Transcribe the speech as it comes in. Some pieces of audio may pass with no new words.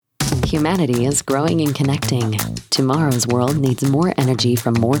Humanity is growing and connecting. Tomorrow's world needs more energy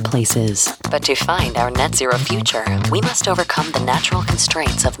from more places. But to find our net zero future, we must overcome the natural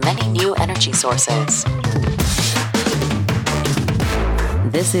constraints of many new energy sources.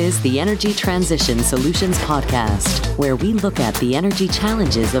 This is the Energy Transition Solutions Podcast, where we look at the energy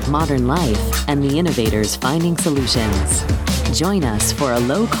challenges of modern life and the innovators finding solutions. Join us for a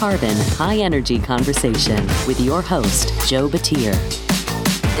low-carbon, high-energy conversation with your host, Joe Batir.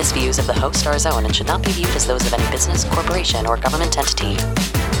 The views of the host are his own and should not be viewed as those of any business, corporation, or government entity.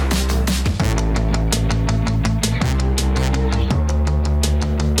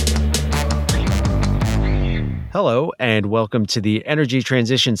 Hello, and welcome to the Energy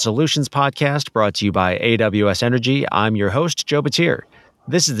Transition Solutions Podcast, brought to you by AWS Energy. I'm your host, Joe Batir.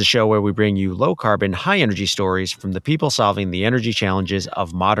 This is the show where we bring you low-carbon, high-energy stories from the people solving the energy challenges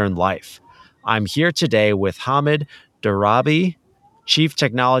of modern life. I'm here today with Hamid Dorabi, Chief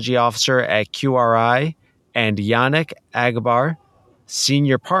Technology Officer at QRI, and Yannick Agbar,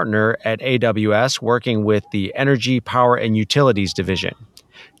 Senior Partner at AWS, working with the Energy, Power, and Utilities Division.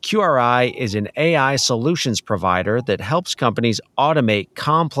 QRI is an AI solutions provider that helps companies automate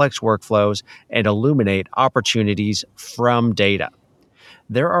complex workflows and illuminate opportunities from data.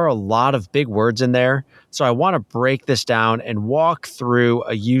 There are a lot of big words in there, so I want to break this down and walk through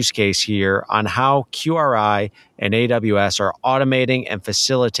a use case here on how QRI and AWS are automating and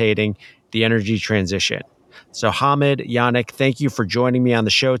facilitating the energy transition. So Hamid, Yannick, thank you for joining me on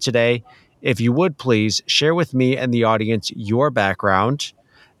the show today. If you would please share with me and the audience your background,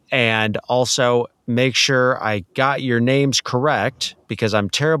 and also make sure I got your names correct because I'm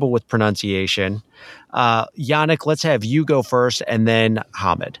terrible with pronunciation. Yannick, let's have you go first and then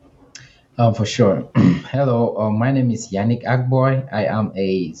Hamid. For sure. Hello, my name is Yannick Agbar. I am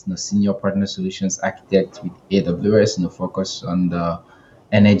a senior partner solutions architect with AWS, focus on the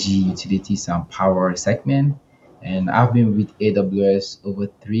energy, utilities, and power segment. And I've been with AWS over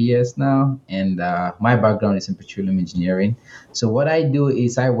 3 years now, and my background is in petroleum engineering. So what I do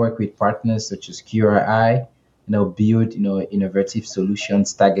is I work with partners such as QRI, build innovative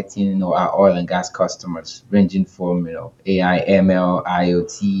solutions targeting our oil and gas customers, ranging from AI, ML,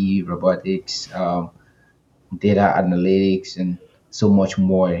 IoT, robotics, data analytics, and so much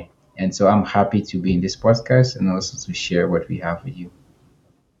more. And so I'm happy to be in this podcast and also to share what we have with you.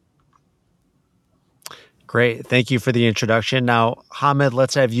 Great. Thank you for the introduction. Now, Hamid,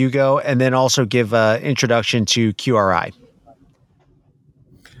 let's have you go and then also give an introduction to QRI.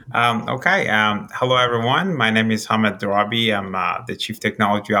 Hello, everyone. My name is Hamid Dorabi. I'm the Chief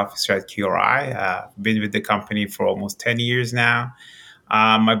Technology Officer at QRI. I've been with the company for almost 10 years now.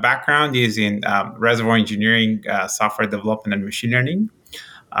 My background is in reservoir engineering, software development, and machine learning.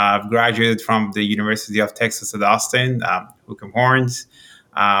 I've graduated from the University of Texas at Austin, Hook'em Horns,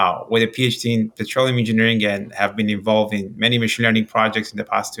 with a PhD in petroleum engineering, and have been involved in many machine learning projects in the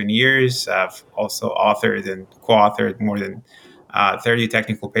past 20 years. I've also authored and co-authored more than 30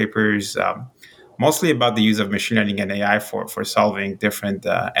 technical papers, mostly about the use of machine learning and AI for solving different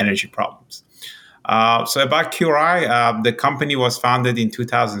energy problems. So about QRI, the company was founded in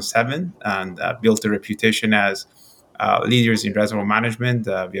 2007 and built a reputation as leaders in reservoir management.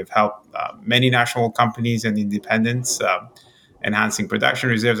 We have helped many national companies and independents enhancing production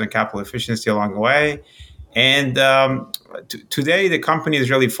reserves and capital efficiency along the way. And today, the company is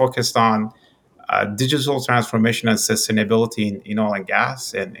really focused on digital transformation and sustainability in oil and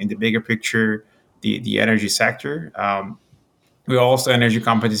gas, and in the bigger picture, the energy sector. We're also an energy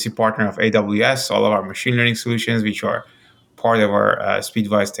competency partner of AWS. All of our machine learning solutions, which are part of our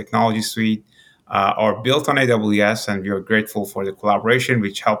Speedwise technology suite, are built on AWS, and we are grateful for the collaboration,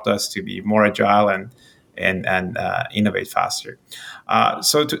 which helped us to be more agile and innovate faster.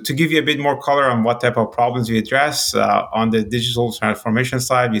 So to give you a bit more color on what type of problems we address, on the digital transformation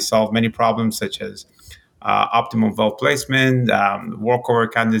side, we solve many problems such as optimum well placement,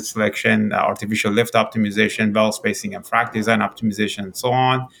 workover candidate selection, artificial lift optimization, well spacing and frac design optimization, and so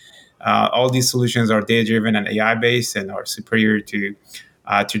on. All these solutions are data-driven and AI-based and are superior to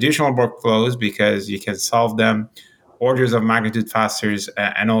traditional workflows because you can solve them orders of magnitude faster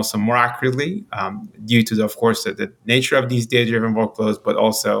and also more accurately due to, of course, the nature of these data-driven workflows, but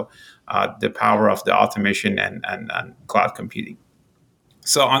also the power of the automation and cloud computing.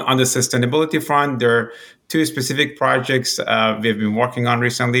 So on the sustainability front, there are two specific projects we've been working on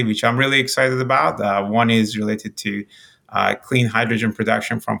recently, which I'm really excited about. One is related to clean hydrogen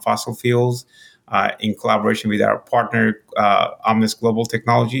production from fossil fuels in collaboration with our partner, Omnis Global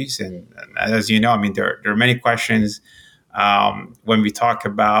Technologies. And as you know, there are many questions when we talk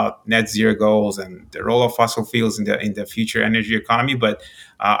about net zero goals and the role of fossil fuels in the future energy economy. But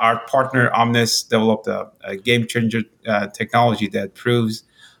our partner Omnis developed a game changer technology that proves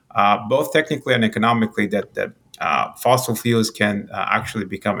both technically and economically that fossil fuels can actually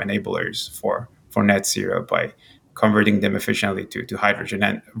become enablers for net zero by converting them efficiently to hydrogen.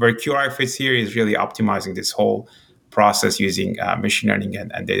 And where QRI fits here is really optimizing this whole process using machine learning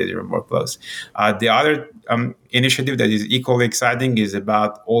and data-driven workflows. The other initiative that is equally exciting is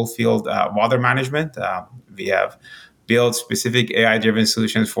about oil field water management. We have built specific AI-driven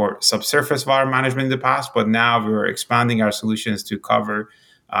solutions for subsurface water management in the past, but now we're expanding our solutions to cover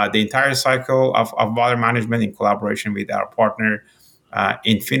the entire cycle of water management in collaboration with our partner,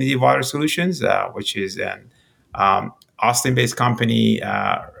 Infinity Water Solutions, which is an Austin-based company,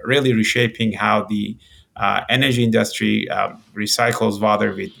 really reshaping how the energy industry recycles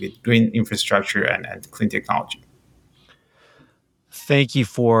water with green infrastructure and clean technology. Thank you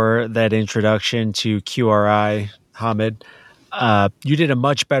for that introduction to QRI, Hamid. You did a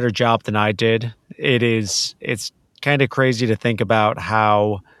much better job than I did. It's kind of crazy to think about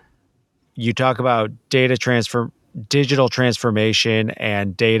how you talk about digital transformation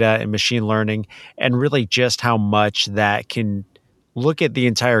and data and machine learning, and really just how much that can look at the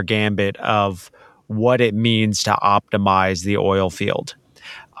entire gambit of what it means to optimize the oil field.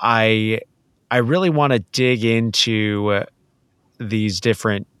 I really want to dig into these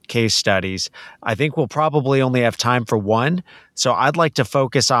different case studies. I think we'll probably only have time for one, so I'd like to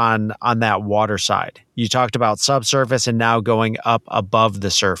focus on that water side. You talked about subsurface and now going up above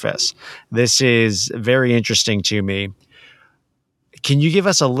the surface. This is very interesting to me. Can you give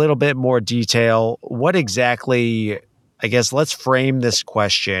us a little bit more detail? What exactly, I guess let's frame this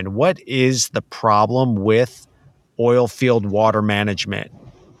question. What is the problem with oil field water management?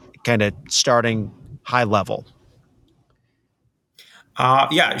 Kind of starting high level.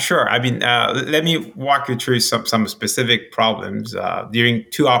 Yeah, sure. I mean, let me walk you through some specific problems during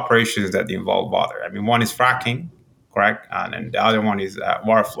two operations that involve water. I mean, one is fracking, correct? And then the other one is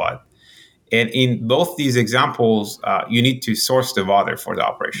water flood. And in both these examples, you need to source the water for the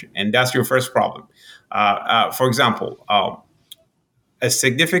operation. And that's your first problem. For example, a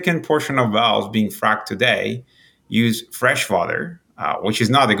significant portion of wells being fracked today use fresh water, which is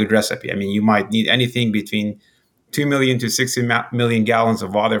not a good recipe. I mean, you might need anything between 2 million to 60 million gallons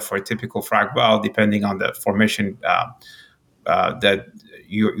of water for a typical frac well, depending on the formation that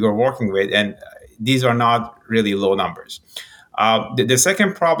you're working with. And these are not really low numbers. The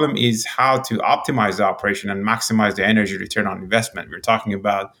second problem is how to optimize the operation and maximize the energy return on investment. We're talking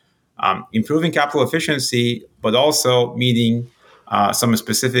about improving capital efficiency, but also meeting some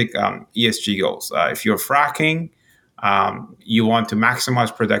specific ESG goals. If you're fracking, you want to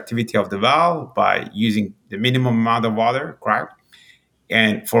maximize productivity of the well by using the minimum amount of water, correct?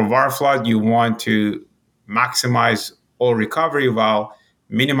 And for water flood, you want to maximize oil recovery while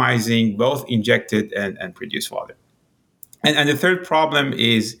minimizing both injected and produced water. And the third problem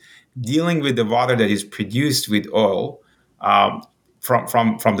is dealing with the water that is produced with oil from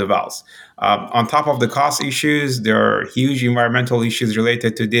the wells. On top of the cost issues, there are huge environmental issues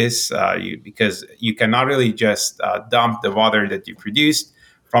related to this because you cannot really just dump the water that you produced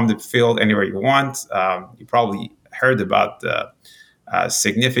from the field anywhere you want. You probably heard about the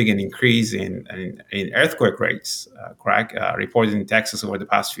significant increase in earthquake rates, correct? Reported in Texas over the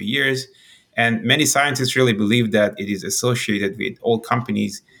past few years. And many scientists really believe that it is associated with oil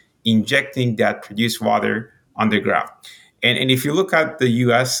companies injecting that produced water underground. And if you look at the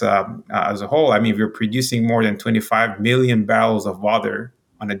U.S. As a whole, I mean, we're producing more than 25 million barrels of water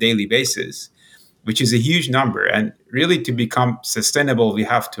on a daily basis, which is a huge number. And really, to become sustainable, we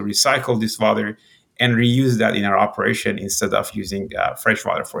have to recycle this water and reuse that in our operation instead of using fresh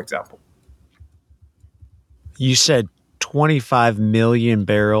water, for example. You said 25 million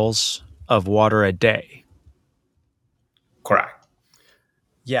barrels of water a day. Correct.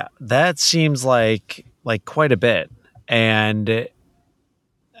 Yeah, that seems like quite a bit. And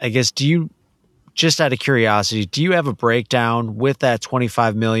I guess, just out of curiosity, do you have a breakdown with that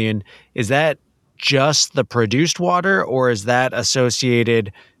 25 million? Is that just the produced water, or is that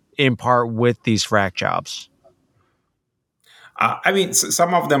associated in part with these frac jobs? I mean,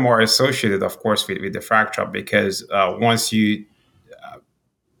 some of them are associated, of course, with the frac job because once you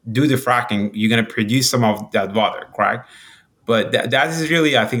do the fracking, you're going to produce some of that water, correct? But that is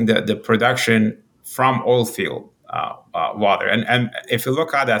really, I think, the production from oil field water. And if you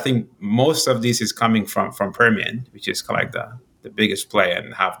look at it, I think most of this is coming from Permian, which is kind of like the biggest play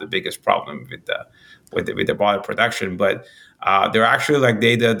and have the biggest problem with the water production. But there are actually like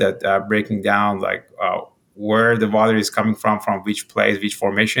data that breaking down like where the water is coming from which place, which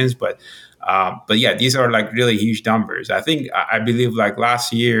formations. But yeah, these are like really huge numbers. I believe like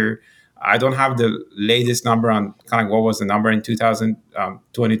last year, I don't have the latest number on kind of what was the number in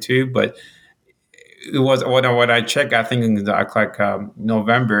 2022, but it was when I checked. I think in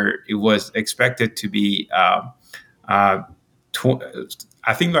November, it was expected to be uh, tw-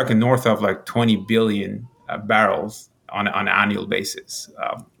 I think like north of like 20 billion barrels on an annual basis,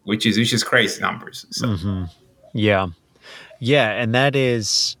 which is crazy numbers. So Yeah. Yeah. And that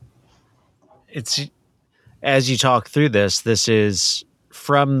is, it's, as you talk through this is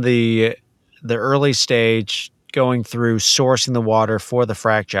from the early stage going through sourcing the water for the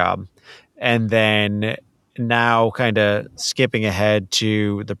frac job, and then now kind of skipping ahead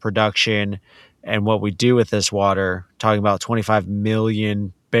to the production and what we do with this water, talking about 25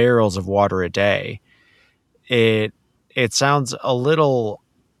 million barrels of water a day. It sounds a little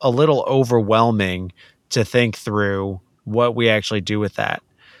overwhelming to think through what we actually do with that.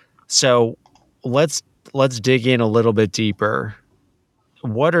 So let's let's dig in a little bit deeper.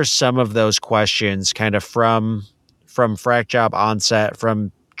 What are some of those questions kind of from frac job onset,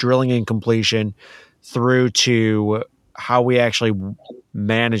 from drilling and completion through to how we actually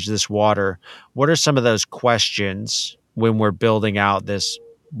manage this water? What are some of those questions when we're building out this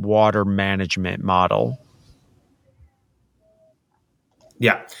water management model?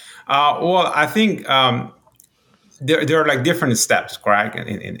 yeah, well, I think there are like different steps, correct,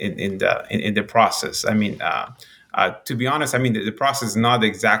 in the process. I mean, to be honest, I mean the process is not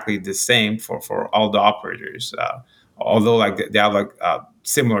exactly the same for all the operators, although like they have like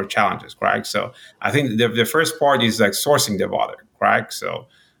similar challenges, correct. So I think the first part is like sourcing the water, correct. So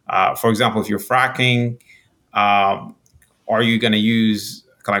for example, if you're fracking, um, are you going to use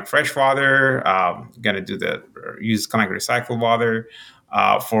kind of like fresh water? Going to do the use kind of like recycled water?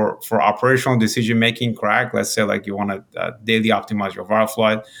 For operational decision making, correct? Let's say like you want to daily optimize your water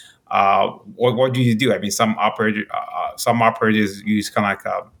flood. What do you do? I mean, some operators use kind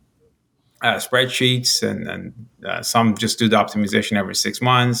of like spreadsheets, and some just do the optimization every 6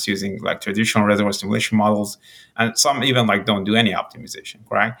 months using like traditional reservoir stimulation models, and some even like don't do any optimization,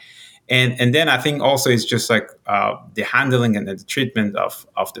 correct? And then I think also it's just like the handling and the treatment of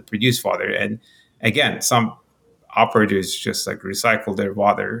the produced water. And again, some operators just like recycle their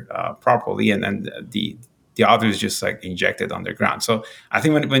water properly, and then the others just like inject it underground. So I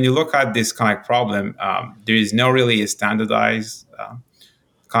think when you look at this kind of problem, there is no really a standardized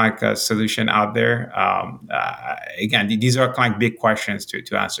kind of like a solution out there. Again, these are kind of big questions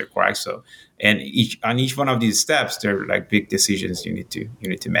to answer, correct? So, and each one of these steps, they're like big decisions you need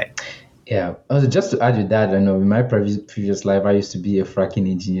to make. Yeah, also just to add with that, I know in my previous life, I used to be a fracking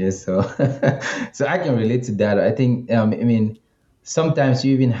engineer, so so I can relate to that. I think, I mean, sometimes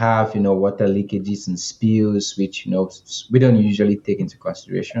you even have, water leakages and spills, which we don't usually take into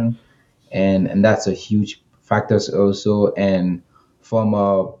consideration, and that's a huge factor also. And from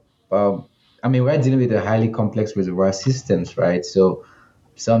I mean, we're dealing with a highly complex reservoir systems, right? So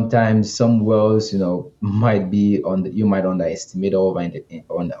sometimes some wells might be you might underestimate or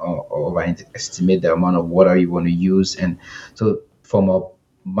overestimate the amount of water you want to use. And so from a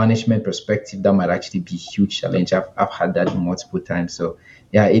management perspective, that might actually be a huge challenge. I've had that multiple times. So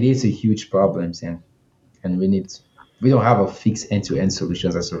yeah, it is a huge problem, and we don't have a fixed end-to-end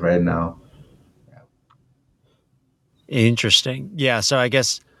solutions as of right now. Interesting. Yeah. So I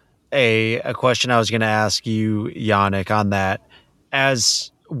guess a question I was going to ask you, Yannick, on that,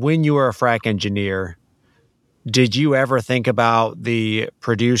 as when you were a frac engineer, did you ever think about the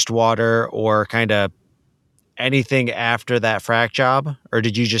produced water or kind of anything after that frac job, or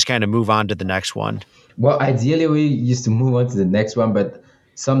did you just kind of move on to the next one? Well, ideally, we used to move on to the next one, but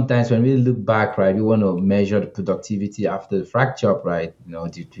sometimes when we look back, right, we want to measure the productivity after the fracture, right?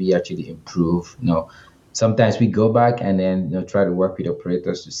 Did we actually improve? Sometimes we go back and then try to work with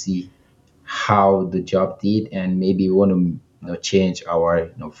operators to see how the job did, and maybe we want to change our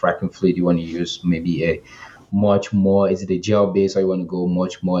fracking fluid. You want to use maybe a much more, is it a gel base, or you want to go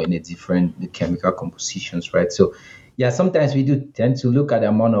much more in a different chemical compositions, right? So yeah, sometimes we do tend to look at the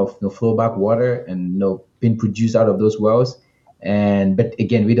amount of flowback water and being produced out of those wells, and but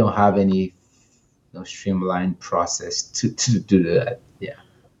again, we don't have any streamlined process to do that. Yeah.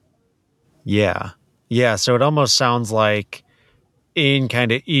 Yeah. Yeah. So it almost sounds like in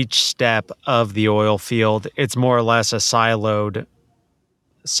kind of each step of the oil field, it's more or less a siloed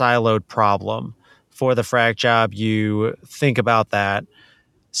problem. For the frac job, you think about that.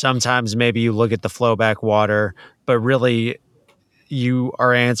 Sometimes maybe you look at the flowback water, but really you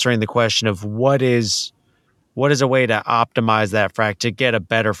are answering the question of what is a way to optimize that frac to get a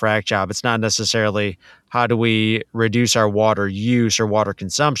better frac job? It's not necessarily how do we reduce our water use or water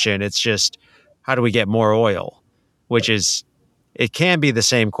consumption. It's just how do we get more oil, which is, it can be the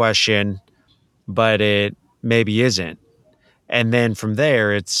same question, but it maybe isn't. And then from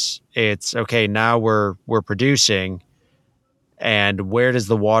there, it's okay. Now we're producing, and where does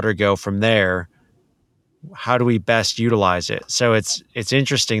the water go from there? How do we best utilize it? So it's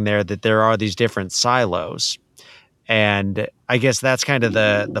interesting there that there are these different silos, and I guess that's kind of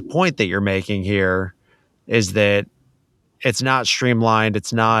the point that you're making here, is that it's not streamlined,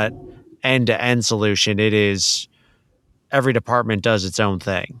 it's not end to end solution. It is every department does its own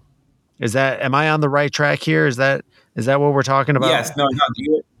thing. Am I on the right track here? Is that what we're talking about? Yes,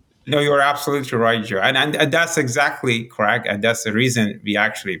 you're absolutely right, Joe, and that's exactly correct, and that's the reason we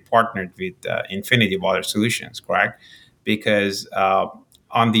actually partnered with Infinity Water Solutions, correct? Because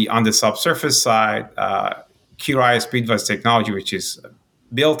on the subsurface side, QRI Speedwise technology, which is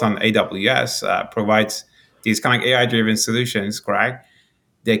built on AWS, provides these kind of AI-driven solutions, correct?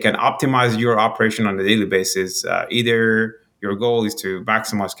 They can optimize your operation on a daily basis. Either your goal is to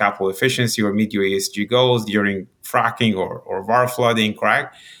maximize capital efficiency or meet your ESG goals during fracking or water flooding,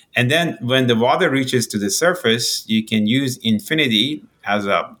 correct? And then when the water reaches to the surface, you can use Infinity as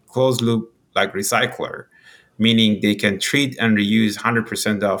a closed loop like recycler, meaning they can treat and reuse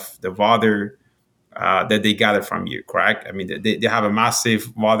 100% of the water that they gather from you, correct? I mean, they have a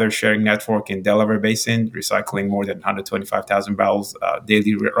massive water sharing network in Delaware Basin, recycling more than 125,000 barrels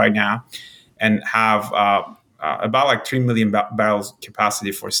daily right now, and have about like 3 million barrels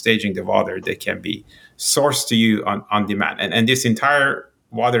capacity for staging the water that can be sourced to you on demand. And this entire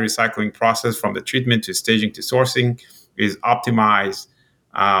water recycling process, from the treatment to staging to sourcing, is optimized,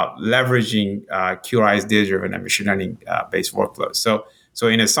 leveraging QRI's data-driven and machine learning based workflows. So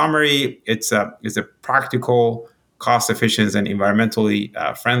in a summary, it's a practical, cost-efficient, and environmentally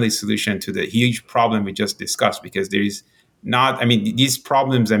friendly solution to the huge problem we just discussed. Because there is not, I mean, these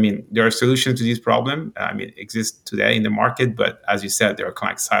problems, I mean, there are solutions to these problems, exist today in the market, but as you said, they're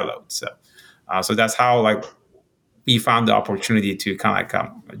kind of siloed. So that's how like we found the opportunity to kind of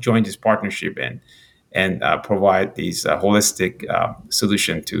like join this partnership and provide these holistic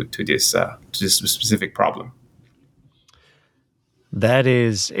solution to this specific problem.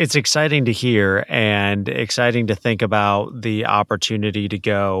 It's exciting to hear and exciting to think about the opportunity to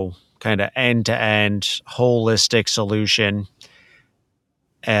go kind of end to end holistic solution.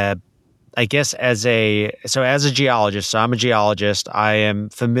 I guess as a geologist, so I'm a geologist, I am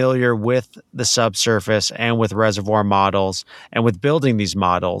familiar with the subsurface and with reservoir models and with building these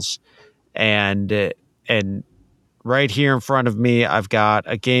models. And right here in front of me, I've got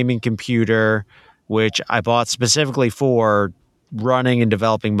a gaming computer, which I bought specifically for running and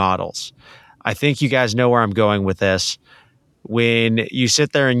developing models. I think you guys know where I'm going with this. When you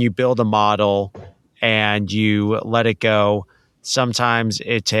sit there and you build a model and you let it go, sometimes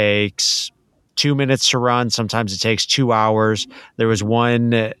it takes 2 minutes to run. Sometimes it takes 2 hours. There was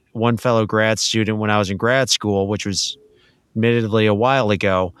one fellow grad student when I was in grad school, which was admittedly a while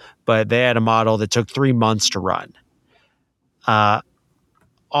ago, but they had a model that took 3 months to run.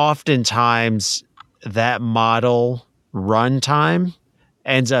 Oftentimes, that model runtime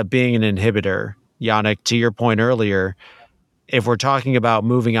ends up being an inhibitor. Yannick, to your point earlier, if we're talking about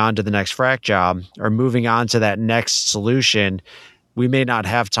moving on to the next frac job or moving on to that next solution, we may not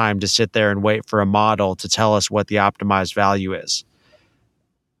have time to sit there and wait for a model to tell us what the optimized value is.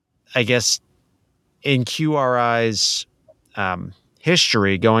 I guess in QRI's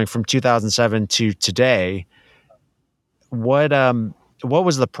history, going from 2007 to today, what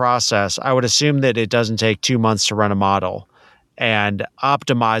was the process? I would assume that it doesn't take 2 months to run a model, and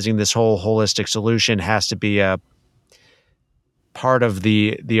optimizing this whole holistic solution has to be a part of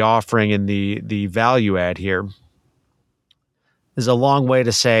the offering and the value add here. There's a long way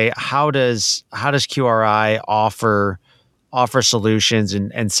to say, how does QRI offer solutions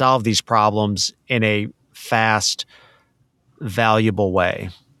and solve these problems in a fast, valuable way?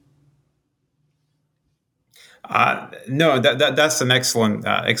 No, that's an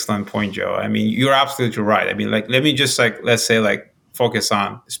excellent point, Joe. I mean, you're absolutely right. I mean, like, let me just let's say focus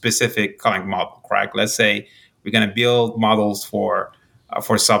on specific kind of model, correct? Let's say we're going to build models for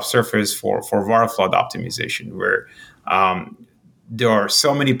subsurface for water flood optimization, where there are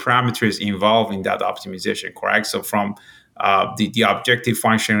so many parameters involved in that optimization, correct? So from the objective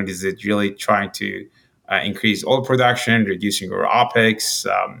function is it really trying to increase oil production, reducing your OPEX,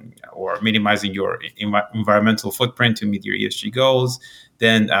 or minimizing your environmental footprint to meet your ESG goals.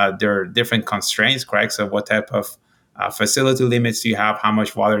 Then there are different constraints, correct? So what type of facility limits do you have, how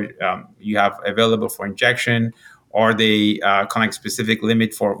much water you have available for injection, or they kind of specific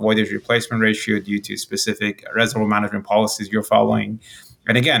limit for voidage replacement ratio due to specific reservoir management policies you're following.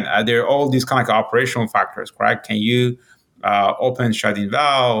 And again, there are all these kind of operational factors, correct? Can you open shut-in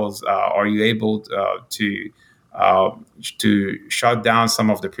valves? Are you able to shut down some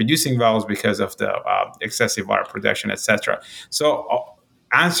of the producing valves because of the excessive water production, etc.? So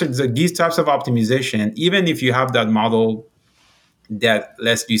answer these types of optimization, even if you have that model that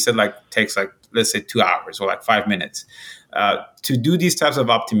you said like takes like let's say 2 hours or like 5 minutes. To do these types of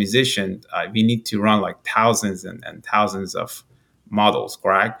optimization, we need to run like thousands and thousands of models,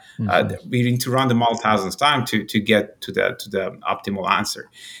 correct? We need to run the model thousands of times to get to the optimal answer.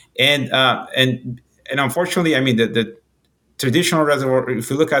 And unfortunately, I mean the traditional reservoir, if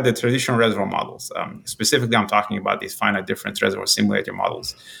you look at the traditional reservoir models, specifically I'm talking about these finite difference reservoir simulator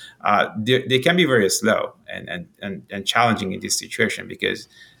models, they can be very slow and challenging in this situation because,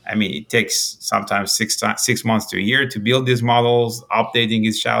 I mean, it takes sometimes 6 months to a year to build these models. Updating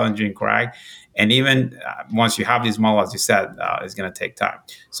is challenging, correct? And even once you have these models, as you said, it's going to take time.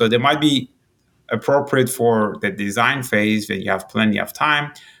 So they might be appropriate for the design phase when you have plenty of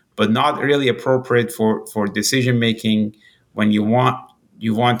time, but not really appropriate for decision making when you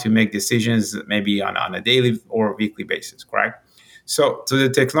want to make decisions maybe on a daily or weekly basis, correct? So the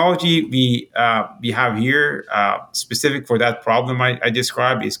technology we have here, specific for that problem I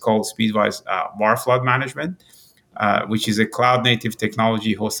described, is called Speedwise Water Flood Management, which is a cloud-native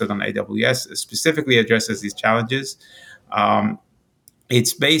technology hosted on AWS. It specifically addresses these challenges.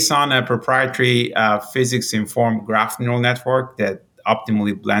 It's based on a proprietary physics-informed graph neural network that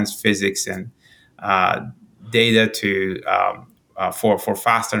optimally blends physics and data to for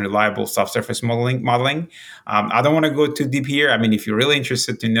fast and reliable subsurface modeling. I don't want to go too deep here. I mean, if you're really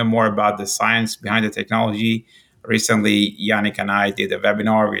interested to know more about the science behind the technology, recently Yannick and I did a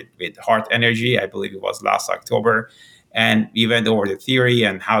webinar with Hart Energy. I believe it was last October, and we went over the theory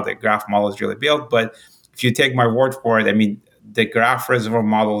and how the graph model is really built. But if you take my word for it, I mean, the graph reservoir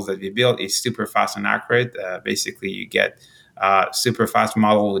models that we built is super fast and accurate. Basically, you get super fast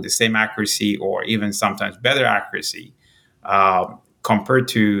model with the same accuracy or even sometimes better accuracy compared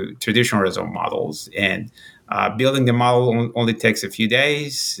to traditional reservoir models. And building the model only takes a few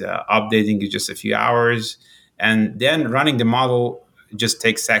days, updating is just a few hours, and then running the model just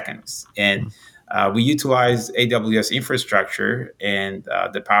takes seconds. And we utilize AWS infrastructure and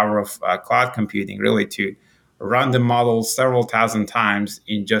the power of cloud computing really to run the model several thousand times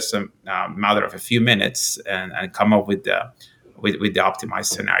in just a matter of a few minutes and come up with the optimized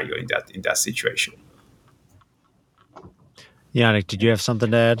scenario in that situation. Yannick, did you have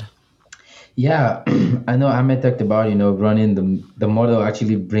something to add? Yeah, I know Ahmed talked about, running the model,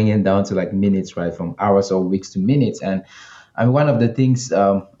 actually bringing down to like minutes, right? From hours or weeks to minutes. And one of the things,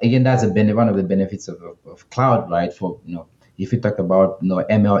 again, that's one of the benefits of cloud, right? For, if you talk about,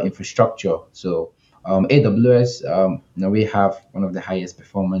 ML infrastructure. So AWS, we have one of the highest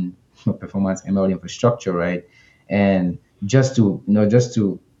performance ML infrastructure, right? And just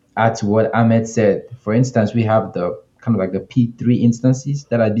to add to what Ahmed said, for instance, we have the kind of like the P3 instances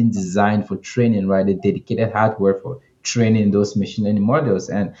that have been designed for training, right? The dedicated hardware for training those machine learning models.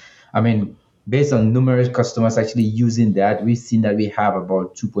 And I mean, based on numerous customers actually using that, we've seen that we have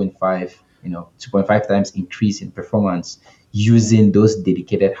about 2.5 times increase in performance using those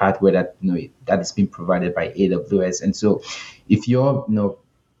dedicated hardware that is being provided by AWS. And so if you're,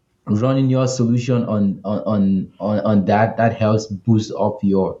 running your solution on that helps boost up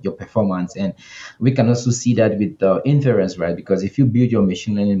your performance. And we can also see that with the inference, right? Because if you build your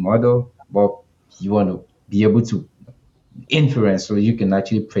machine learning model, well, you want to be able to inference so you can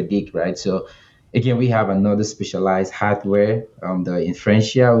actually predict, right? So again, we have another specialized hardware, the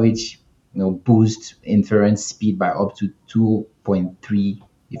Inferentia, which boosts inference speed by up to 2.3,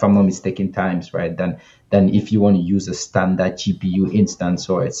 if I'm not mistaken, times, right? Than if you want to use a standard GPU instance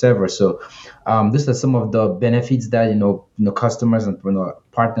or etc. So these are some of the benefits that customers and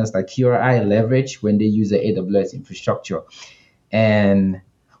partners like QRI leverage when they use the AWS infrastructure. And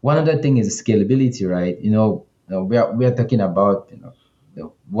one other thing is scalability, right? We are talking about the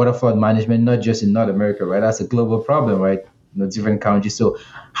water flood management, not just in North America, right? That's a global problem, right? Different countries. So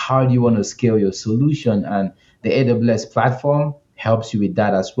how do you want to scale your solution? And the AWS platform helps you with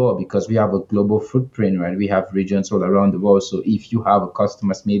that as well, because we have a global footprint, right? We have regions all around the world. So if you have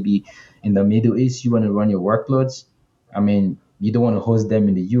customers maybe in the Middle East, you want to run your workloads, I mean, you don't want to host them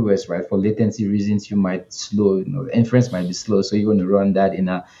in the US, right? For latency reasons, you might slow, the inference might be slow. So you want to run that in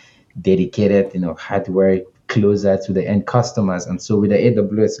a dedicated, hardware closer to the end customers. And so with the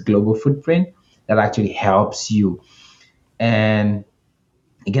AWS global footprint, that actually helps you And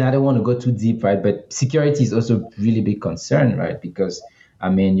again, I don't want to go too deep, right? But security is also really big concern, right? Because I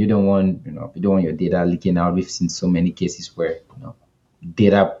mean, you don't want your data leaking out. We've seen so many cases where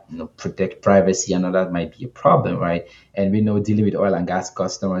data protect privacy and all that might be a problem, right? And we know dealing with oil and gas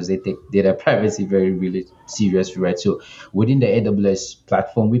customers, they take data privacy very really seriously, right? So within the AWS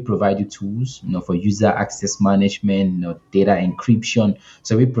platform, we provide you tools, for user access management, data encryption.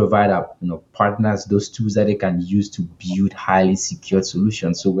 So we provide our partners those tools that they can use to build highly secured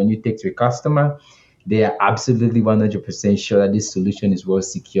solutions. So when you take to a customer, they are absolutely 100% sure that this solution is well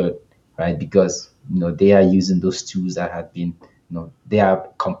secured, right? Because they are using those tools that have been they are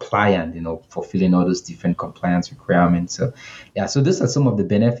compliant, fulfilling all those different compliance requirements. So yeah, so those are some of the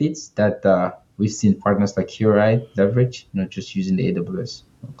benefits that we've seen partners like QRI leverage, just using the AWS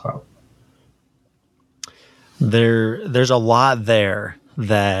cloud. There's a lot there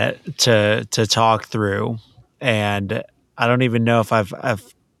that to talk through, and I don't even know if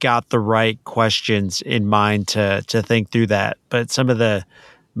I've got the right questions in mind to think through that. But some of the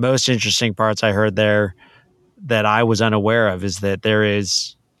most interesting parts I heard there that I was unaware of is that there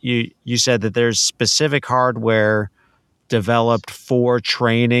is you said that there's specific hardware developed for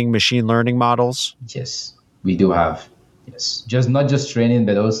training machine learning models. Yes, we do have. Yes, just not just training,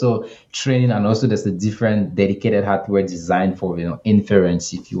 but also training, and also there's a different dedicated hardware designed for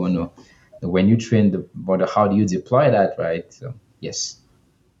inference. If you want to, when you train the model, how do you deploy that, right? So yes.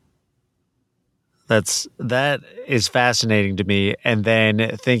 That is fascinating to me. And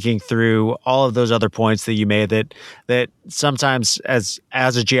then thinking through all of those other points that you made, that sometimes as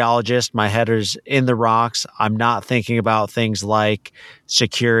a geologist, my head is in the rocks. I'm not thinking about things like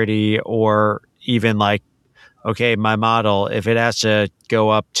security or even like, okay, my model, if it has to go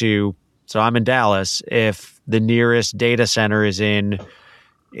up to, so I'm in Dallas, if the nearest data center is in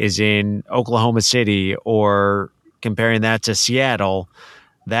Oklahoma City, or comparing that to Seattle,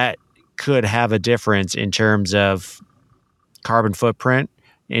 that could have a difference in terms of carbon footprint,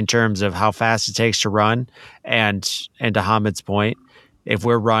 in terms of how fast it takes to run. And to Hamid's point, if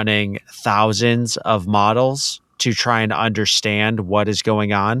we're running thousands of models to try and understand what is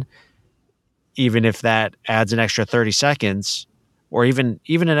going on, even if that adds an extra 30 seconds, or even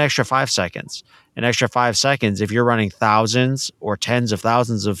an extra 5 seconds, if you're running thousands or tens of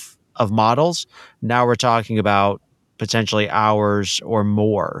thousands of models, now we're talking about potentially hours or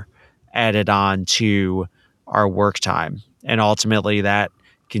more added on to our work time. And ultimately that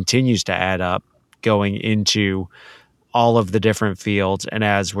continues to add up going into all of the different fields. And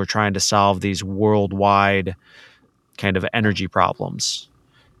as we're trying to solve these worldwide kind of energy problems,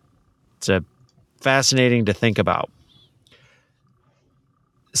 it's fascinating to think about.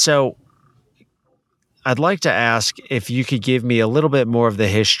 So I'd like to ask if you could give me a little bit more of the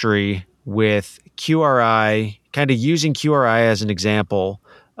history with QRI, kind of using QRI as an example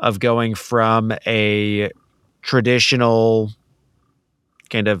of going from a traditional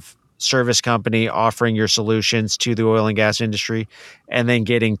kind of service company offering your solutions to the oil and gas industry, and then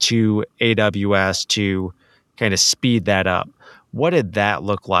getting to AWS to kind of speed that up. What did that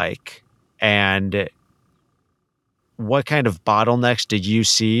look like? And what kind of bottlenecks did you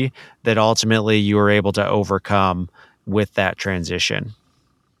see that ultimately you were able to overcome with that transition?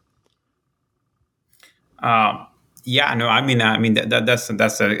 Yeah, no, I mean that's an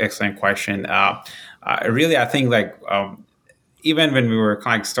excellent question. Really, I think like even when we were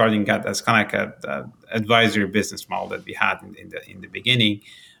kind of starting out, that's kind of like a advisory business model that we had in the beginning.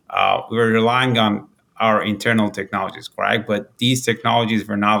 We were relying on our internal technologies, correct? But these technologies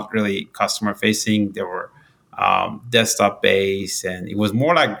were not really customer facing. They were desktop based, and it was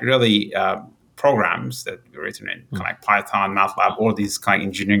more like really programs that were written in kind of like Python, MATLAB, all these kind of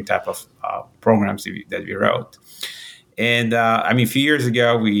engineering type of programs that we wrote. And I mean, a few years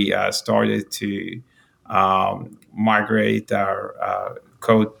ago, we started to migrate our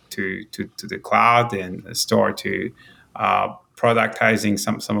code to the cloud and start to productizing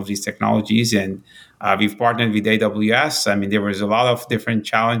some of these technologies. And we've partnered with AWS. I mean, there was a lot of different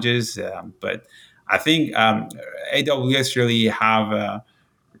challenges, but I think AWS really have a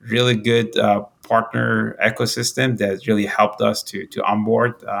really good partner ecosystem that really helped us to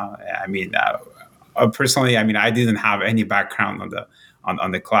onboard. I mean, personally, I mean, I didn't have any background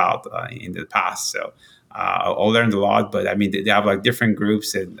on the cloud in the past, so I learned a lot. But I mean, they have like different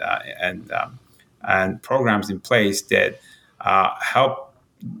groups and programs in place that help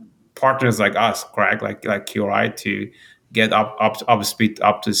partners like us, correct, like QRI, to get up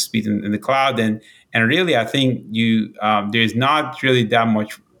to speed in the cloud. And really, I think there's not really that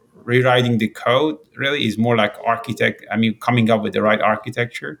much rewriting the code. Really, is more like coming up with the right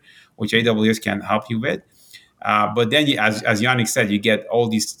architecture, which AWS can help you with. But then, as Yannick said, you get all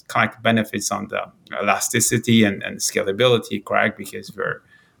these kind of benefits on the elasticity and scalability, correct? Because we're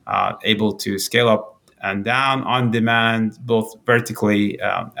able to scale up and down on demand, both vertically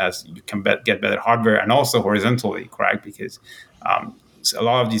as you can get better hardware, and also horizontally, correct? Because so a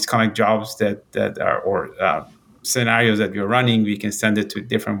lot of these kind of jobs that are or scenarios that we're running, we can send it to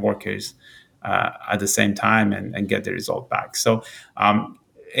different workers at the same time and get the result back. So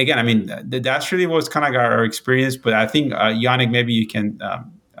again, I mean, that's really was kind of our experience. But I think Yannick, maybe you can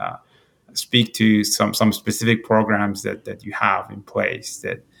speak to some specific programs that you have in place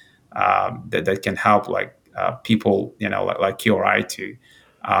that can help like people, like QRI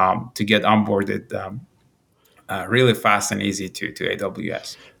to get onboarded really fast and easy to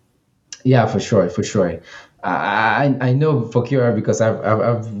AWS. Yeah, for sure, for sure. I know for QRI because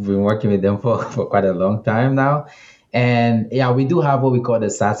I've been working with them for quite a long time now, and yeah, we do have what we call the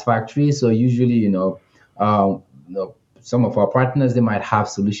SaaS factory. So usually, some of our partners, they might have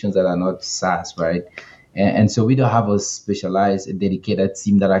solutions that are not SaaS, right? And so we don't have a specialized, a dedicated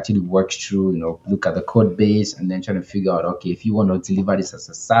team that actually works through, look at the code base and then trying to figure out, okay, if you want to deliver this as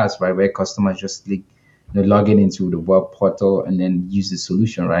a SaaS, right, where customers just click, log in into the web portal and then use the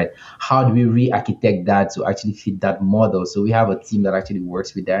solution, right? How do we re-architect that to actually fit that model? So we have a team that actually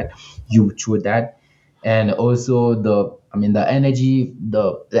works with that, you through that. And also the energy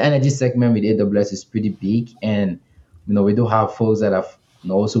segment with AWS is pretty big. And we do have folks that have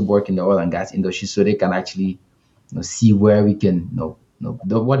also work in the oil and gas industry, so they can actually see where we can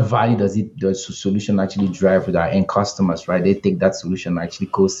what value does the solution actually drive with our end customers, right? They take that solution and actually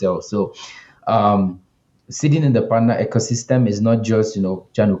co-sell. So sitting in the partner ecosystem is not just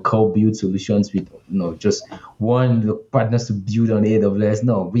trying to co-build solutions with just one partners to build on AWS.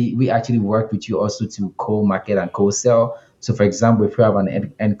 No, we actually work with you also to co-market and co-sell. So for example, if we have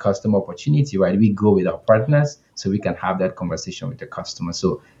an end customer opportunity, right, we go with our partners so we can have that conversation with the customer.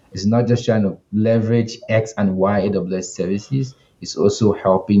 So it's not just trying to leverage X and Y AWS services, it's also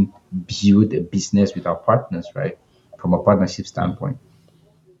helping build a business with our partners, right, from a partnership standpoint.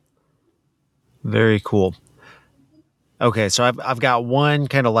 Very cool. Okay, so I've got one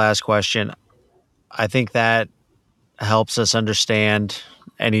kind of last question. I think that helps us understand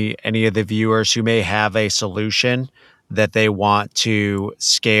any of the viewers who may have a solution that they want to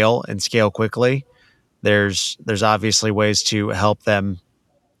scale and scale quickly. There's obviously ways to help them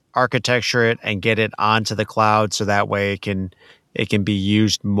architecture it and get it onto the cloud so that way it can be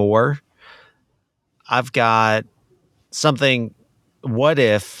used more. I've got something. What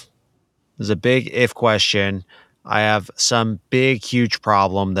if? There's a big if question. I have some big, huge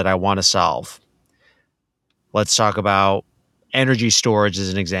problem that I want to solve. Let's talk about energy storage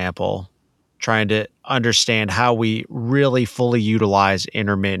as an example, trying to understand how we really fully utilize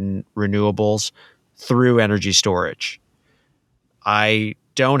intermittent renewables through energy storage. I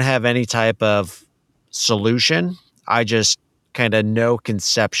don't have any type of solution. I just kind of know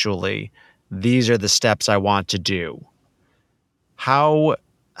conceptually these are the steps I want to do.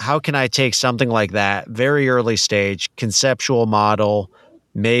 How can I take something like that, very early stage, conceptual model,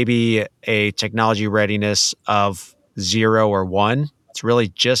 maybe a technology readiness of 0 or 1? It's really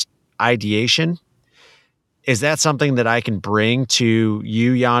just ideation. Is that something that I can bring to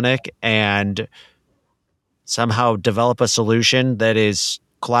you, Yannick, and somehow develop a solution that is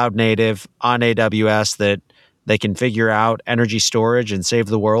cloud native on AWS that they can figure out energy storage and save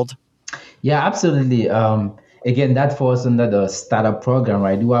the world? Yeah, absolutely. Again, that falls under the startup program,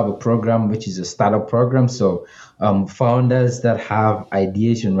 right? We have a program which is a startup program. So founders that have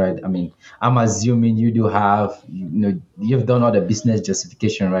ideation, right? I mean, I'm assuming you do have, you've done all the business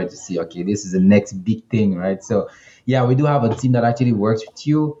justification, right? To see, okay, this is the next big thing, right? So yeah, we do have a team that actually works with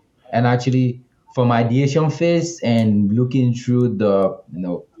you and actually from ideation phase and looking through the,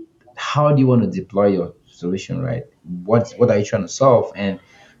 how do you want to deploy your solution, right? What are you trying to solve? And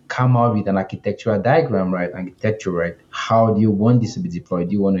come out with an architectural diagram, right? Architecture, right? How do you want this to be deployed?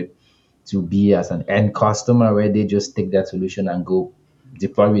 Do you want it to be as an end customer where they just take that solution and go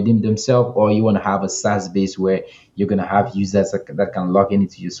deploy with them themselves? Or you want to have a SaaS base where you're going to have users that can log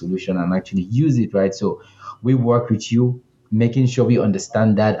into your solution and actually use it, right? So we work with you, making sure we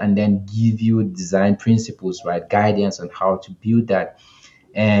understand that and then give you design principles, right? Guidance on how to build that.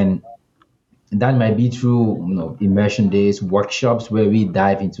 And that might be through immersion days, workshops where we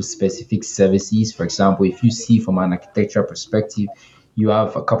dive into specific services. For example, if you see from an architectural perspective, you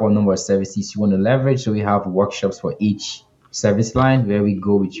have a couple of number of services you want to leverage. So we have workshops for each service line where we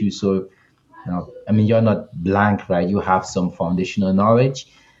go with you. So, you're not blank, right? You have some foundational knowledge.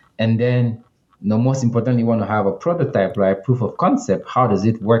 And then, most importantly, you want to have a prototype, right? Proof of concept. How does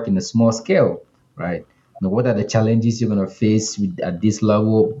it work in a small scale, right? what are the challenges you're going to face at this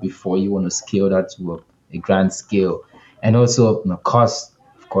level before you want to scale that to a grand scale. And also, cost,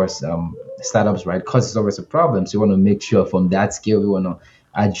 of course, startups, right? Cost is always a problem. So you want to make sure from that scale, we want to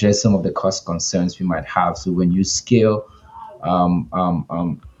address some of the cost concerns we might have. So when you scale, um, um,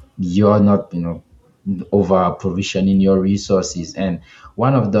 um, you're not, over provisioning your resources. And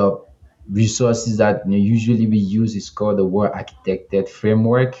one of the resources that usually we use is called the well architected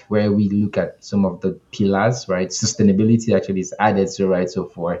framework, where we look at some of the pillars, right? Sustainability actually is added, so right. So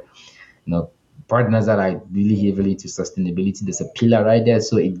for partners that are really heavily into sustainability, there's a pillar right there.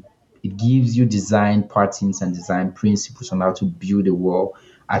 So it gives you design patterns and design principles on how to build a well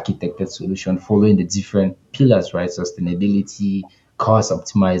architected solution following the different pillars, right? Sustainability, cost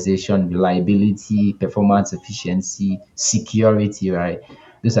optimization, reliability, performance efficiency, security, right?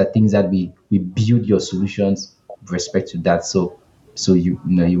 Those are things that we build your solutions with respect to that. So you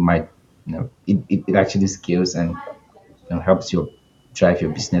might it actually scales and helps you drive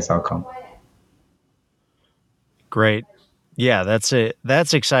your business outcome. Great. Yeah, that's it.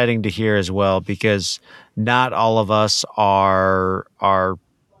 That's exciting to hear as well, because not all of us are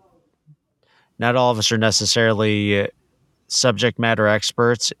not all of us are necessarily subject matter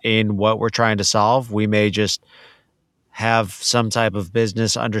experts in what we're trying to solve. We may just have some type of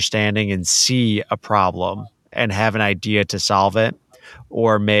business understanding and see a problem and have an idea to solve it,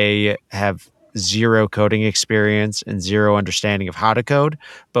 or may have zero coding experience and zero understanding of how to code,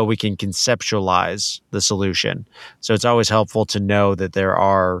 but we can conceptualize the solution. So it's always helpful to know that there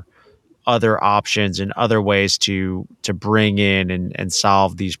are other options and other ways to bring in and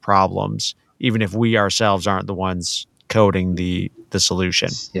solve these problems, even if we ourselves aren't the ones coding the solution.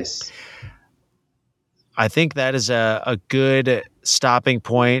 Yes. I think that is a good stopping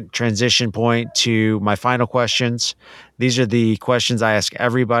point, transition point to my final questions. These are the questions I ask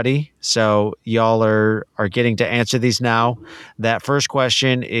everybody. So y'all are getting to answer these now. That first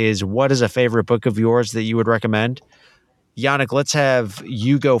question is, what is a favorite book of yours that you would recommend? Yannick, let's have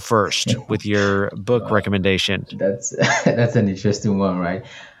you go first with your book recommendation. That's that's an interesting one, right?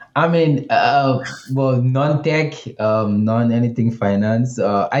 I mean, well, non-tech, non-anything finance.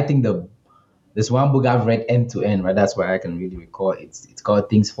 I think there's one book I've read end to end, right? That's why I can really recall. It's called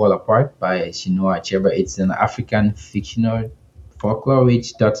Things Fall Apart by Chinua Achebe. It's an African fictional folklore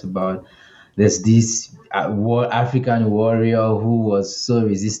which talks about there's this African warrior who was so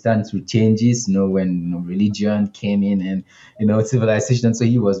resistant to changes, when religion came in and civilization. So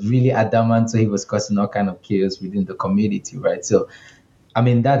he was really adamant. So he was causing all kind of chaos within the community, right? So I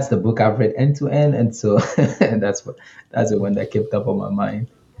mean, that's the book I've read end to end, and so that's the one that kept up on my mind.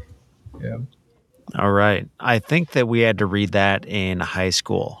 Yeah. All right. I think that we had to read that in high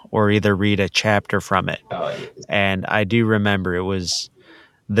school, or either read a chapter from it. Oh, yes. And I do remember it was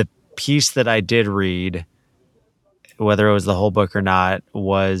the piece that I did read, whether it was the whole book or not,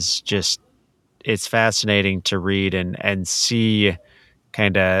 was just, it's fascinating to read and see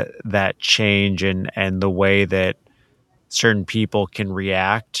kind of that change and the way that certain people can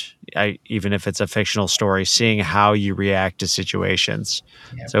react, even if it's a fictional story, seeing how you react to situations.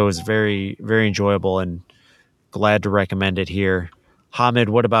 Yeah. So it was very, very enjoyable and glad to recommend it here. Hamid,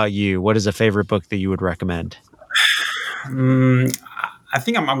 what about you? What is a favorite book that you would recommend? I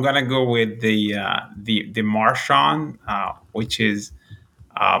think I'm gonna go with the Martian, which is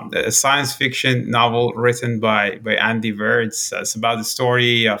a science fiction novel written by Andy Weir. It's about the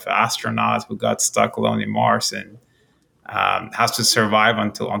story of an astronaut who got stuck alone in Mars and has to survive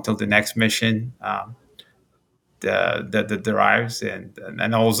until the next mission that arrives.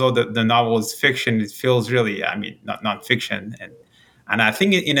 And although the novel is fiction, it feels really, I mean, not fiction. And I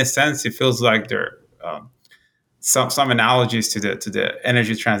think in a sense it feels like there some analogies to the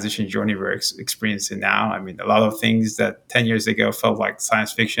energy transition journey we're experiencing now. I mean, a lot of things that 10 years ago felt like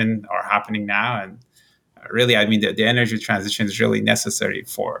science fiction are happening now. And really, I mean, the energy transition is really necessary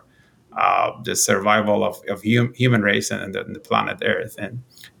for the survival of human race and the planet Earth. And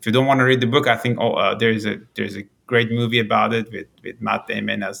if you don't want to read the book, I think there's a great movie about it with Matt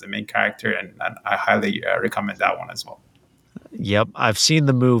Damon as the main character, and I highly recommend that one as well. Yep, I've seen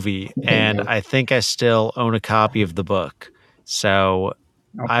the movie, and I think I still own a copy of the book. So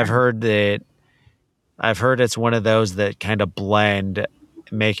Okay. I've heard it's one of those that kind of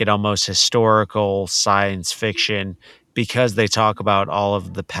make it almost historical science fiction, because they talk about all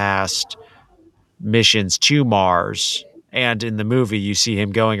of the past missions to Mars. And in the movie, you see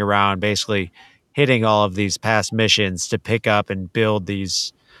him going around basically hitting all of these past missions to pick up and build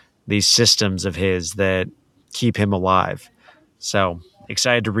these systems of his that keep him alive. So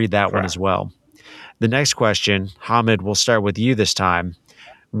excited to read that one as well. The next question, Hamid, we'll start with you this time.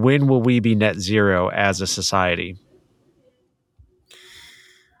 when will we be net zero as a society?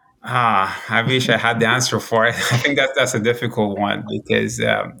 I wish I had the answer for it. I think that's a difficult one because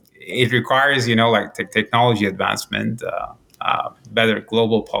it requires, like technology advancement, better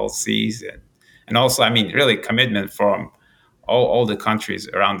global policies, and also, I mean, really commitment from all the countries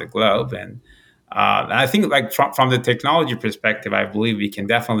around the globe. And I think, like from the technology perspective, I believe we can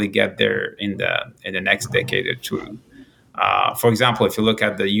definitely get there in the next decade or two. For example, if you look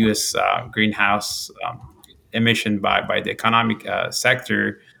at the U.S. Greenhouse emission by the economic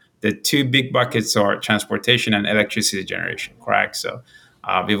sector, the two big buckets are transportation and electricity generation, correct? So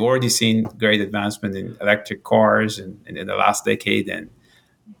we've already seen great advancement in electric cars in the last decade. And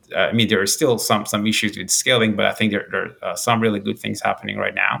I mean, there are still some issues with scaling, but I think there are some really good things happening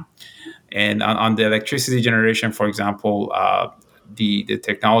right now. And on the electricity generation, for example, the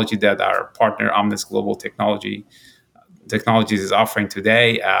technology that our partner Omnis Global Technologies is offering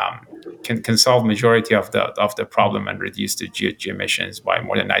today can solve majority of the problem and reduce the GHG emissions by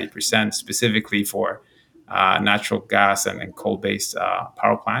more than 90%, specifically for natural gas and coal-based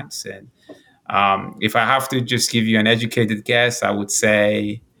power plants. And if I have to just give you an educated guess, I would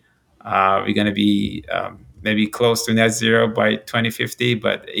say we're going to be maybe close to net zero by 2050,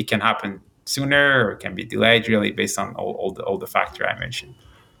 but it can happen sooner or it can be delayed, really based on all the factor I mentioned.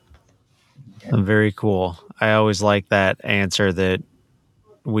 Very cool. I always like that answer that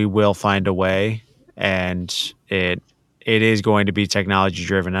we will find a way, and it is going to be technology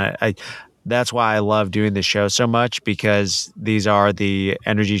driven. I that's why I love doing this show so much, because these are the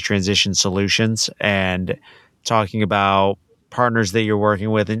energy transition solutions, and talking about partners that you're working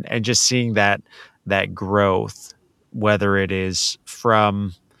with, and just seeing that growth, whether it is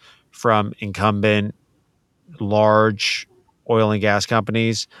from incumbent large oil and gas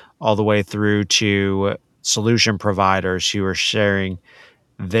companies all the way through to solution providers who are sharing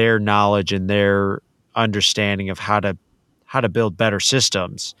their knowledge and their understanding of how to build better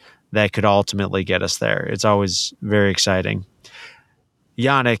systems that could ultimately get us there. It's always very exciting.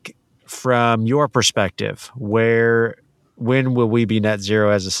 Yannick, from your perspective, when will we be net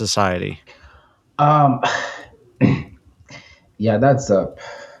zero as a society? Um, yeah, that's a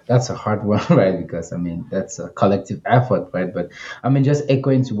hard one, right? Because I mean that's a collective effort, right? But I mean, just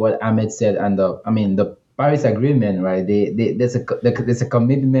echoing to what Ahmed said, and the Paris Agreement, right? There's a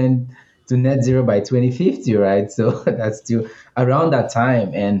commitment to net zero by 2050, right? So that's still around that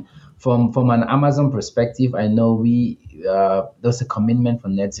time. And from an Amazon perspective, I know there's a commitment for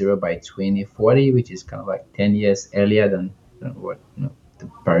net zero by 2040, which is kind of like 10 years earlier than what the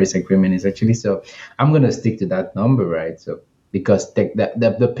Paris Agreement is actually. So I'm gonna stick to that number, right? So because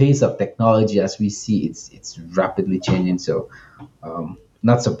the pace of technology as we see it's rapidly changing. So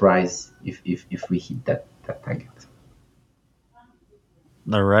not surprised if we hit that target.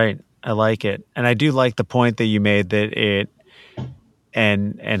 All right. I like it. And I do like the point that you made that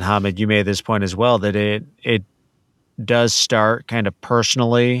and Hamid, you made this point as well, that it does start kind of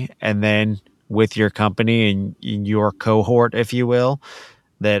personally and then with your company and your cohort, if you will,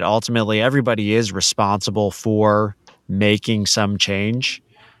 that ultimately everybody is responsible for making some change.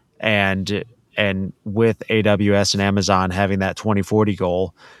 And with AWS and Amazon having that 2040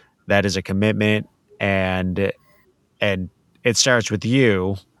 goal, that is a commitment, and it starts with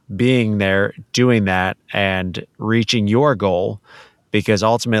you being there, doing that, and reaching your goal, because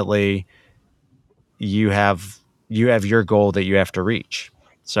ultimately you have your goal that you have to reach.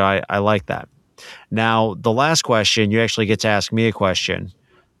 So I like that. Now, the last question, you actually get to ask me a question.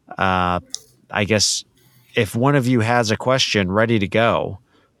 I guess if one of you has a question ready to go,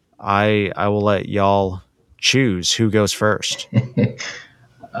 I will let y'all choose who goes first.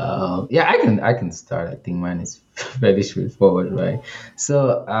 Yeah, I can start. I think mine is very straightforward, right?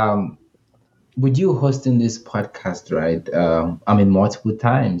 So with you hosting this podcast, right? I mean, multiple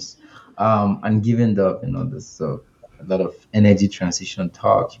times, and given there's a lot of energy transition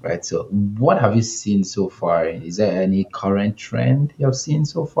talks, right? So, what have you seen so far? Is there any current trend you have seen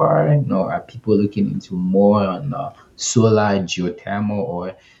so far? Are people looking into more on solar, geothermal,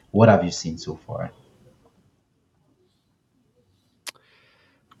 or what have you seen so far?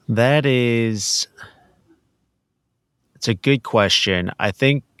 It's a good question. I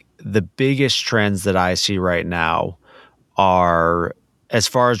think the biggest trends that I see right now are, as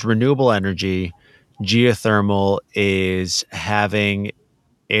far as renewable energy, geothermal is having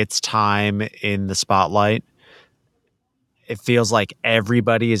its time in the spotlight. It feels like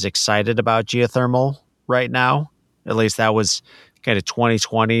everybody is excited about geothermal right now. At least that was kind of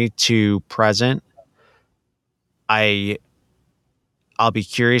 2020 to present. I'll be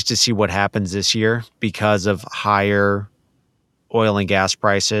curious to see what happens this year because of higher oil and gas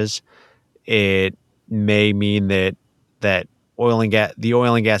prices. It may mean that the oil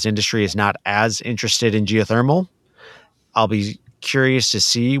and gas industry is not as interested in geothermal. I'll be curious to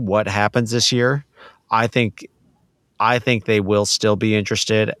see what happens this year. I think they will still be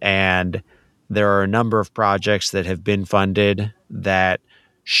interested, and there are a number of projects that have been funded that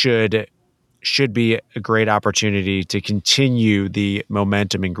should be a great opportunity to continue the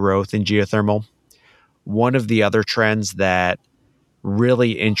momentum and growth in geothermal. One of the other trends that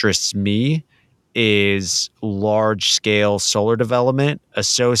really interests me is large-scale solar development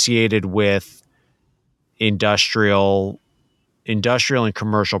associated with industrial and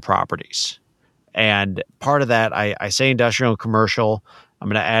commercial properties. And part of that, I say industrial and commercial, I'm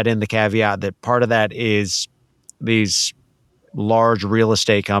going to add in the caveat that part of that is these large real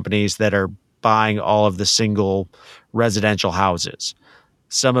estate companies that are buying all of the single residential houses.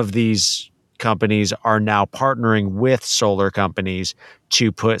 Some of these companies are now partnering with solar companies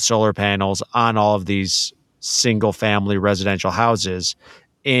to put solar panels on all of these single family residential houses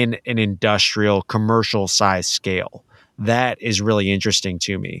in an industrial commercial size scale. That is really interesting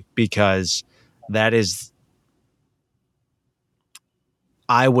to me because that is,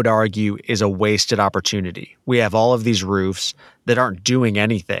 I would argue, is a wasted opportunity. We have all of these roofs that aren't doing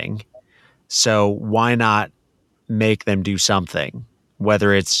anything. So why not make them do something,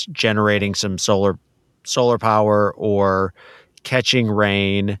 whether it's generating some solar power or catching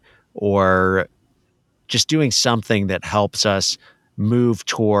rain or just doing something that helps us move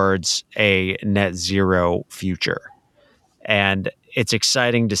towards a net zero future. And it's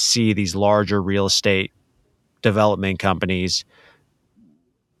exciting to see these larger real estate development companies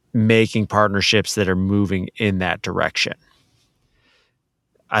making partnerships that are moving in that direction.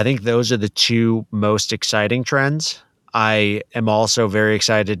 I think those are the two most exciting trends. I am also very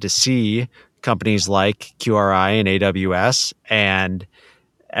excited to see companies like QRI and AWS and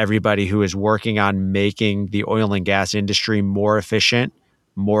everybody who is working on making the oil and gas industry more efficient,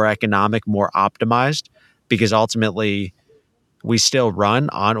 more economic, more optimized, because ultimately we still run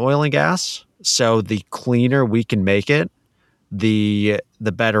on oil and gas. So the cleaner we can make it, the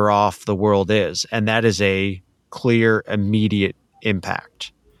better off the world is. And that is a clear, immediate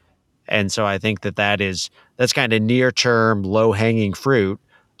impact. And so I think that's kind of near term, low hanging fruit.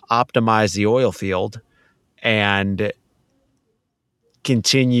 Optimize the oil field and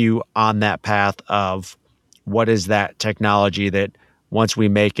continue on that path of what is that technology that once we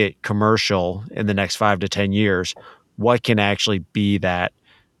make it commercial in the next 5 to 10 years, what can actually be that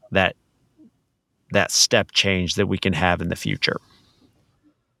step change that we can have in the future.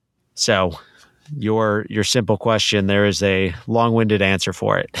 So your simple question, there is a long-winded answer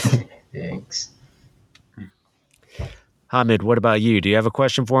for it. Thanks. Hamid, what about you? Do you have a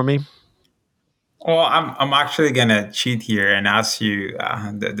question for me? Well, I'm actually gonna cheat here and ask you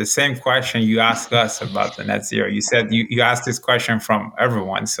the same question you asked us about the net zero. You said you asked this question from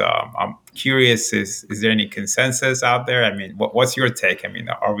everyone, so I'm curious: is there any consensus out there? I mean, what's your take? I mean,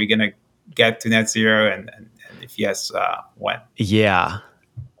 are we gonna get to net zero, and if yes, when? Yeah,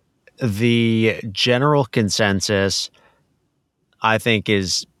 the general consensus, I think,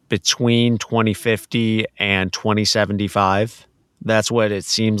 is between 2050 and 2075. That's what it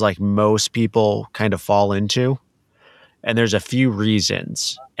seems like most people kind of fall into. And there's a few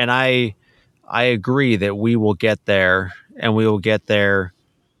reasons. And I agree that we will get there, and we will get there,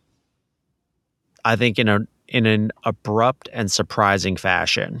 I think, in an abrupt and surprising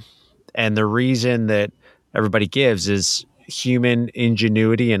fashion. And the reason that everybody gives is human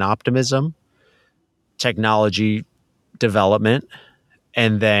ingenuity and optimism, technology development,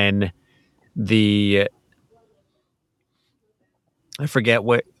 and then I forget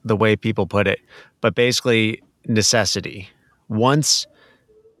what the way people put it, but basically necessity. Once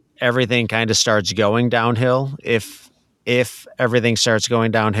everything kind of starts going downhill, if everything starts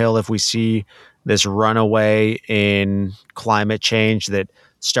going downhill, if we see this runaway in climate change that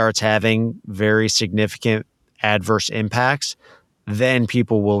starts having very significant adverse impacts, then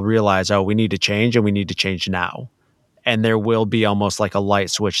people will realize, oh, we need to change, and we need to change now. And there will be almost like a light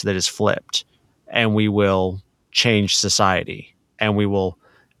switch that is flipped, and we will change society, and we will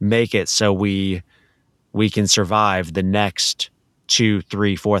make it so we can survive the next 2,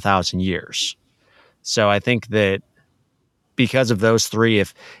 3, 4,000 years. So I think that because of those three,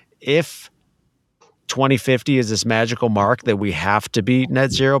 if 2050 is this magical mark that we have to be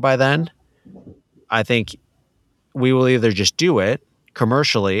net zero by then, I think we will either just do it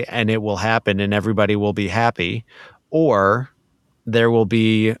commercially and it will happen and everybody will be happy, or there will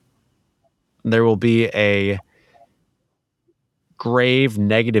be a grave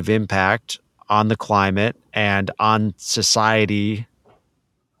negative impact on the climate and on society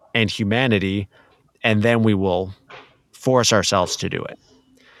and humanity, and then we will force ourselves to do it.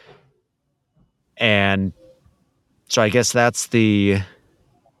 And so I guess that's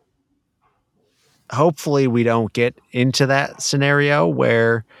hopefully we don't get into that scenario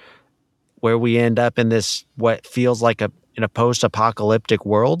where we end up in this, what feels like in a post-apocalyptic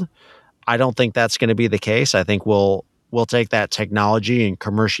world. I don't think that's going to be the case. I think we'll take that technology and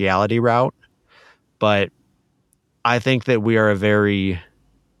commerciality route, but I think that we are a very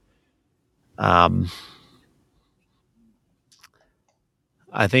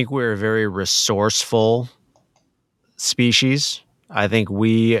resourceful species. I think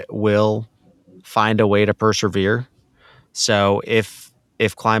we will find a way to persevere. So if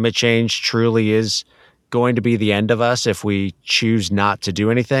climate change truly is going to be the end of us, if we choose not to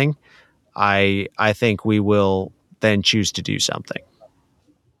do anything, I think we will then choose to do something.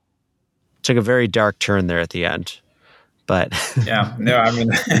 Took a very dark turn there at the end, but yeah, no, I mean,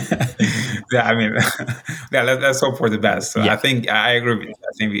 let's hope for the best. So I think I agree with you.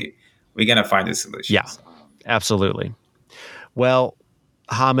 I think we're gonna find a solution. Yeah, absolutely. Well,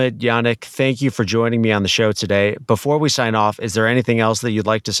 Hamid, Yannick, thank you for joining me on the show today. Before we sign off, is there anything else that you'd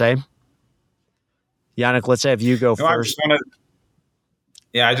like to say? Yannick, let's have you go first.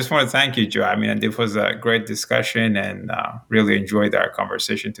 I just want to thank you, Joe. I mean, this was a great discussion, and really enjoyed our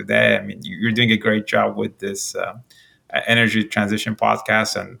conversation today. I mean, you're doing a great job with this energy transition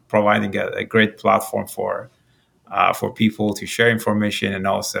podcast and providing a great platform for people to share information and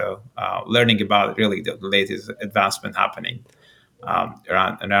also learning about really the latest advancement happening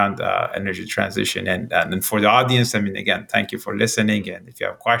around energy transition. And for the audience, I mean, again, thank you for listening. And if you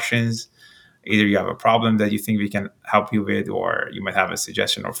have questions, either you have a problem that you think we can help you with, or you might have a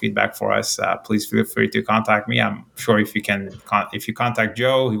suggestion or feedback for us, please feel free to contact me. I'm sure if you contact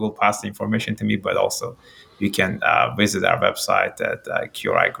Joe, he will pass the information to me, but also you can visit our website at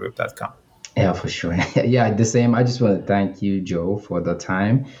qrigroup.com. Yeah, for sure. Yeah, the same. I just want to thank you, Joe, for the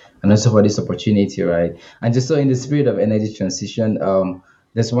time and also for this opportunity, right? And just so in the spirit of energy transition,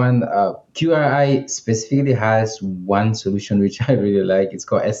 this one, QRI specifically has one solution which I really like. It's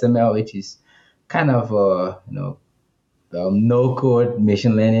called SML, which is kind of no-code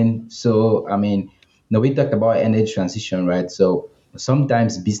machine learning. So, I mean, we talked about energy transition, right? So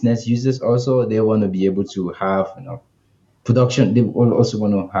sometimes business users also, they want to be able to have, production. They also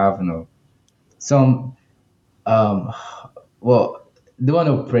want to have, some, they want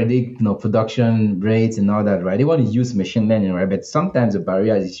to predict, production rates and all that, right? They want to use machine learning, right? But sometimes the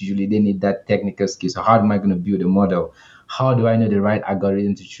barrier is usually they need that technical skill. So how am I going to build a model? How do I know the right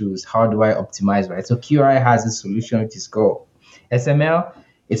algorithm to choose? How do I optimize, right? So QRI has a solution which is called SML.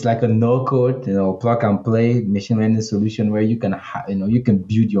 It's like a no-code, plug and play machine learning solution where you can, you can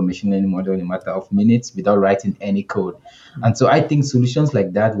build your machine learning model in a matter of minutes without writing any code. And so I think solutions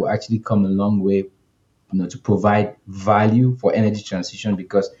like that will actually come a long way, to provide value for energy transition,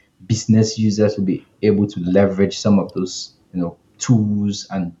 because business users will be able to leverage some of those, tools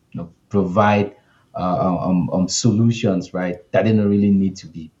and provide solutions, right? That they don't really need to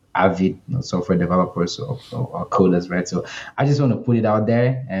be avid software developers or coders, right? So I just want to put it out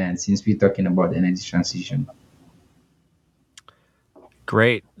there. And since we're talking about energy transition.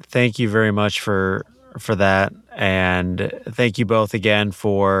 Great. Thank you very much for that. And thank you both again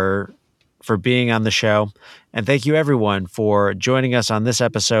for being on the show. And thank you everyone for joining us on this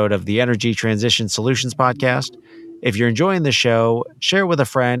episode of the Energy Transition Solutions Podcast. If you're enjoying the show, share it with a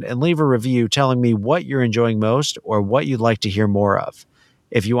friend and leave a review telling me what you're enjoying most or what you'd like to hear more of.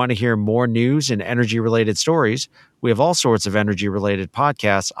 If you want to hear more news and energy-related stories, we have all sorts of energy-related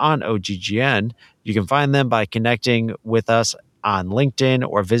podcasts on OGGN. You can find them by connecting with us on LinkedIn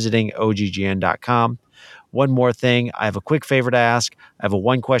or visiting oggn.com. One more thing, I have a quick favor to ask. I have a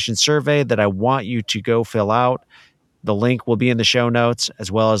one-question survey that I want you to go fill out. The link will be in the show notes,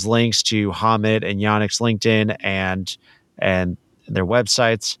 as well as links to Hamid and Yannick's LinkedIn and their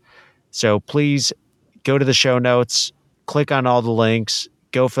websites. So please go to the show notes, click on all the links,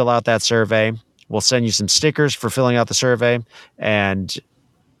 go fill out that survey. We'll send you some stickers for filling out the survey, and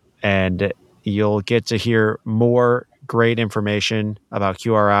you'll get to hear more great information about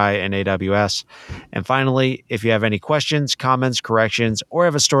QRI and AWS. And finally, if you have any questions, comments, corrections, or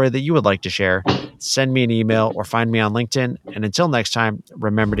have a story that you would like to share, send me an email or find me on LinkedIn. And until next time,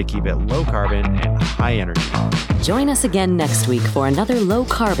 remember to keep it low carbon and high energy. Join us again next week for another low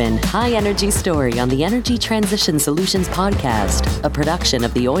carbon, high energy story on the Energy Transition Solutions Podcast, a production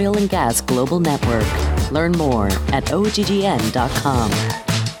of the Oil and Gas Global Network. Learn more at oggn.com.